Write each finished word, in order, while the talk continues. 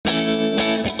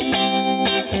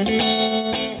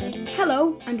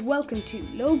and welcome to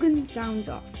Logan Sounds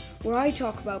Off, where I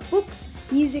talk about books,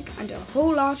 music, and a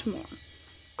whole lot more.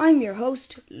 I'm your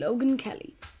host, Logan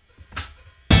Kelly.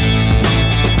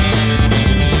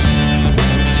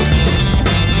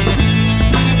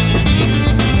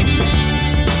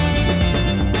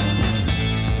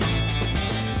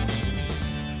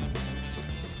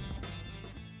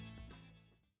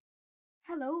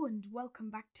 Hello and welcome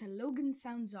back to Logan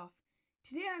Sounds Off.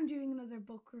 Today I'm doing another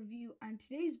book review, and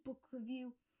today's book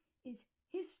review is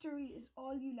History is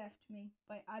All You Left Me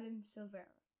by Adam Silvera.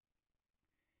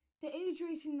 The age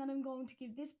rating that I'm going to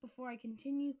give this before I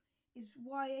continue is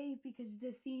YA because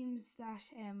the themes that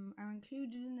are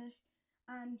included in it,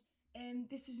 and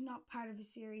this is not part of a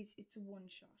series, it's a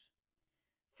one-shot.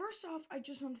 First off, I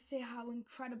just want to say how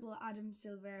incredible Adam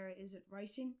Silvera is at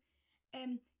writing.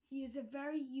 He is a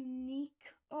very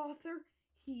unique author.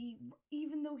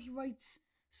 Even though he writes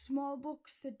small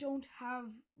books that don't have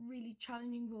really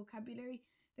challenging vocabulary,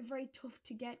 they're very tough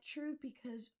to get through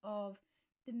because of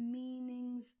the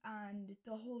meanings and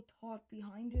the whole thought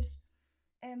behind it.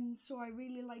 So I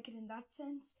really like it in that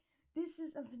sense. This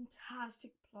is a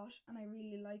fantastic plot and I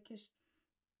really like it.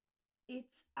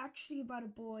 It's actually about a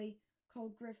boy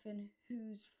called Griffin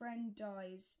whose friend Theo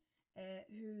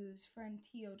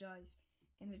dies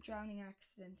in a drowning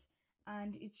accident,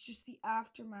 and it's just the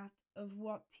aftermath of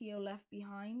what Theo left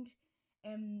behind,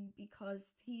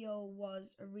 because Theo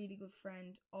was a really good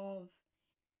friend of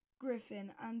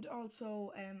Griffin and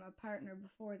also a partner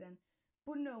before then.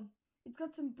 But no, it's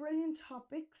got some brilliant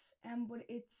topics, but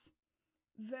it's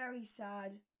very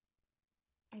sad.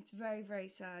 It's very, very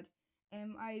sad.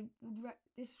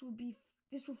 This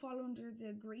will fall under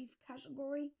the grief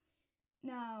category.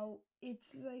 Now,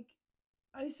 it's like,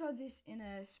 I saw this in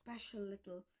a special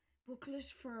little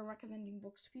booklet for recommending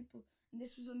books to people, and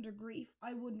this was under grief.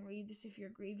 I wouldn't read this if you're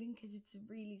grieving because it's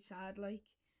really sad. Like,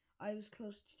 I was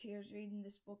close to tears reading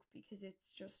this book because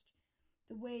it's just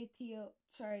the way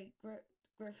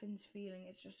Griffin's feeling.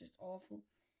 It's awful.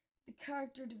 The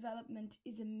character development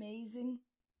is amazing.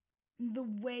 The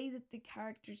way that the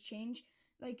characters change,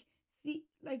 like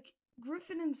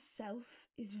Griffin himself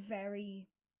is very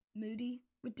moody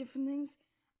with different things.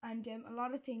 And a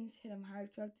lot of things hit him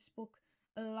hard throughout this book.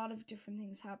 A lot of different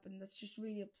things happen that's just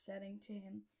really upsetting to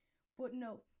him. But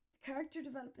no, the character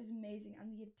development is amazing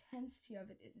and the intensity of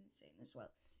it is insane as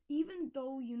well. Even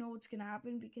though you know what's going to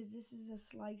happen because this is a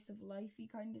slice of lifey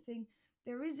kind of thing,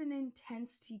 there is an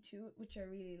intensity to it which I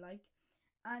really like.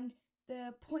 And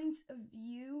the points of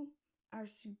view are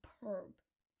superb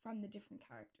from the different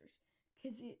characters.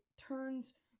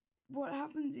 Because what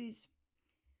happens is,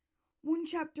 one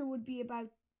chapter would be about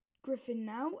Griffin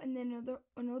now, and then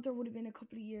another would have been a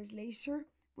couple of years later,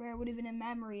 where it would have been a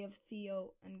memory of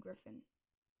Theo and Griffin.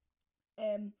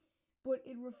 But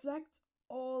it reflects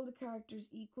all the characters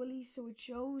equally, so it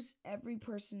shows every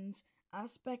person's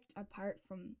aspect apart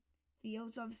from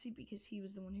Theo's, obviously, because he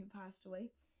was the one who passed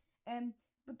away.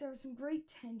 But there was some great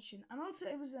tension, and also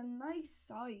it was a nice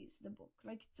size, the book.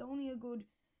 Like, it's only a good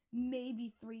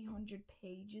maybe 300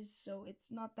 pages, so it's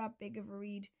not that big of a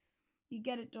read. You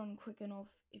get it done quick enough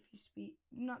if you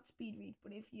not speed read,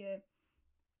 but if you're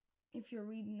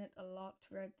reading it a lot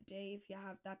throughout the day, if you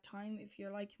have that time, if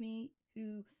you're like me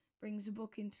who brings a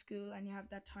book into school and you have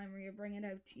that time where you bring it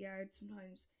out to yard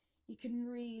sometimes, you can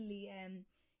really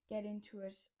get into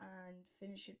it and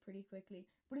finish it pretty quickly.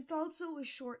 But it's also a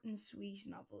short and sweet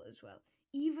novel as well.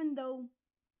 Even though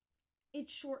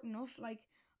it's short enough, like,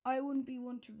 I wouldn't be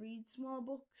one to read small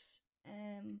books,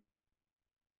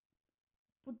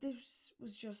 but this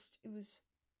was it was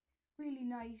really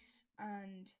nice,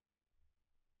 and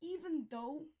even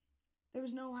though there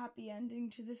was no happy ending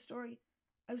to this story,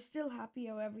 I was still happy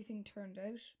how everything turned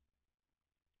out.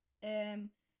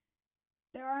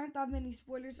 There aren't that many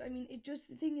spoilers. I mean,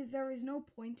 the thing is, there is no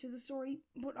point to the story,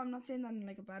 but I'm not saying that in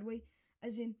like a bad way,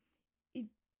 as in, it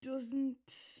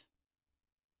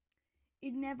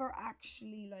never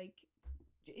actually, like,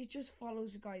 it just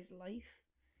follows a guy's life.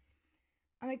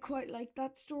 And I quite like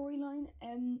that storyline.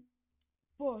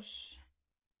 But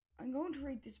I'm going to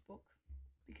rate this book,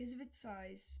 because of its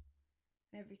size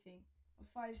and everything, a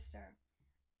 5-star,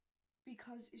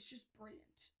 because it's just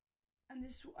brilliant. And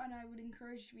I would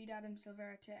encourage to read Adam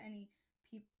Silvera to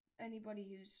anybody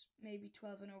who's maybe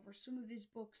 12 and over. Some of his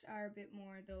books are a bit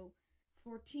more, though,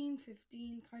 14,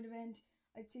 15 kind of end.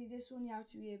 I'd say this one you have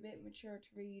to be a bit mature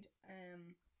to read.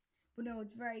 But no,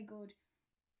 it's very good.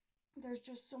 There's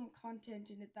just some content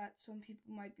in it that some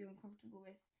people might be uncomfortable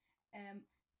with.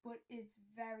 But it's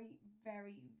very,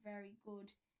 very, very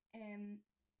good.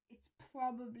 It's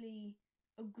probably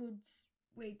a good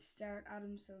way to start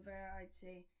Adam Silvera, I'd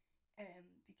say.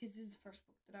 because this is the first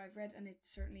book that I've read, and it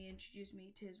certainly introduced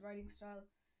me to his writing style.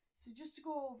 So just to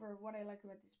go over what I like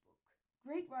about this book.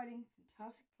 Great writing,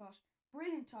 fantastic plot,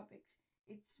 brilliant topics.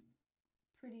 It's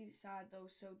pretty sad though,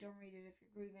 so don't read it if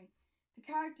you're grieving. The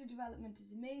character development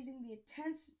is amazing. The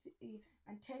intensity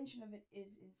and tension of it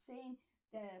is insane.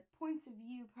 The points of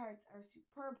view parts are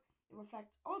superb. It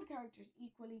reflects all the characters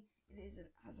equally.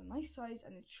 Has a nice size,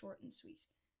 and it's short and sweet.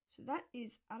 So that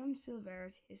is Adam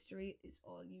Silvera's History is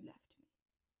All You Left Me.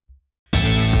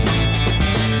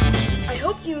 I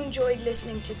hope you enjoyed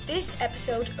listening to this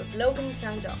episode of Logan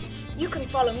Sounds Off. You can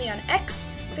follow me on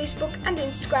X, Facebook and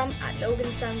Instagram at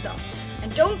Logan Sounds Off.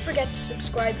 And don't forget to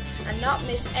subscribe and not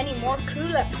miss any more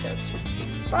cool episodes.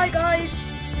 Bye guys!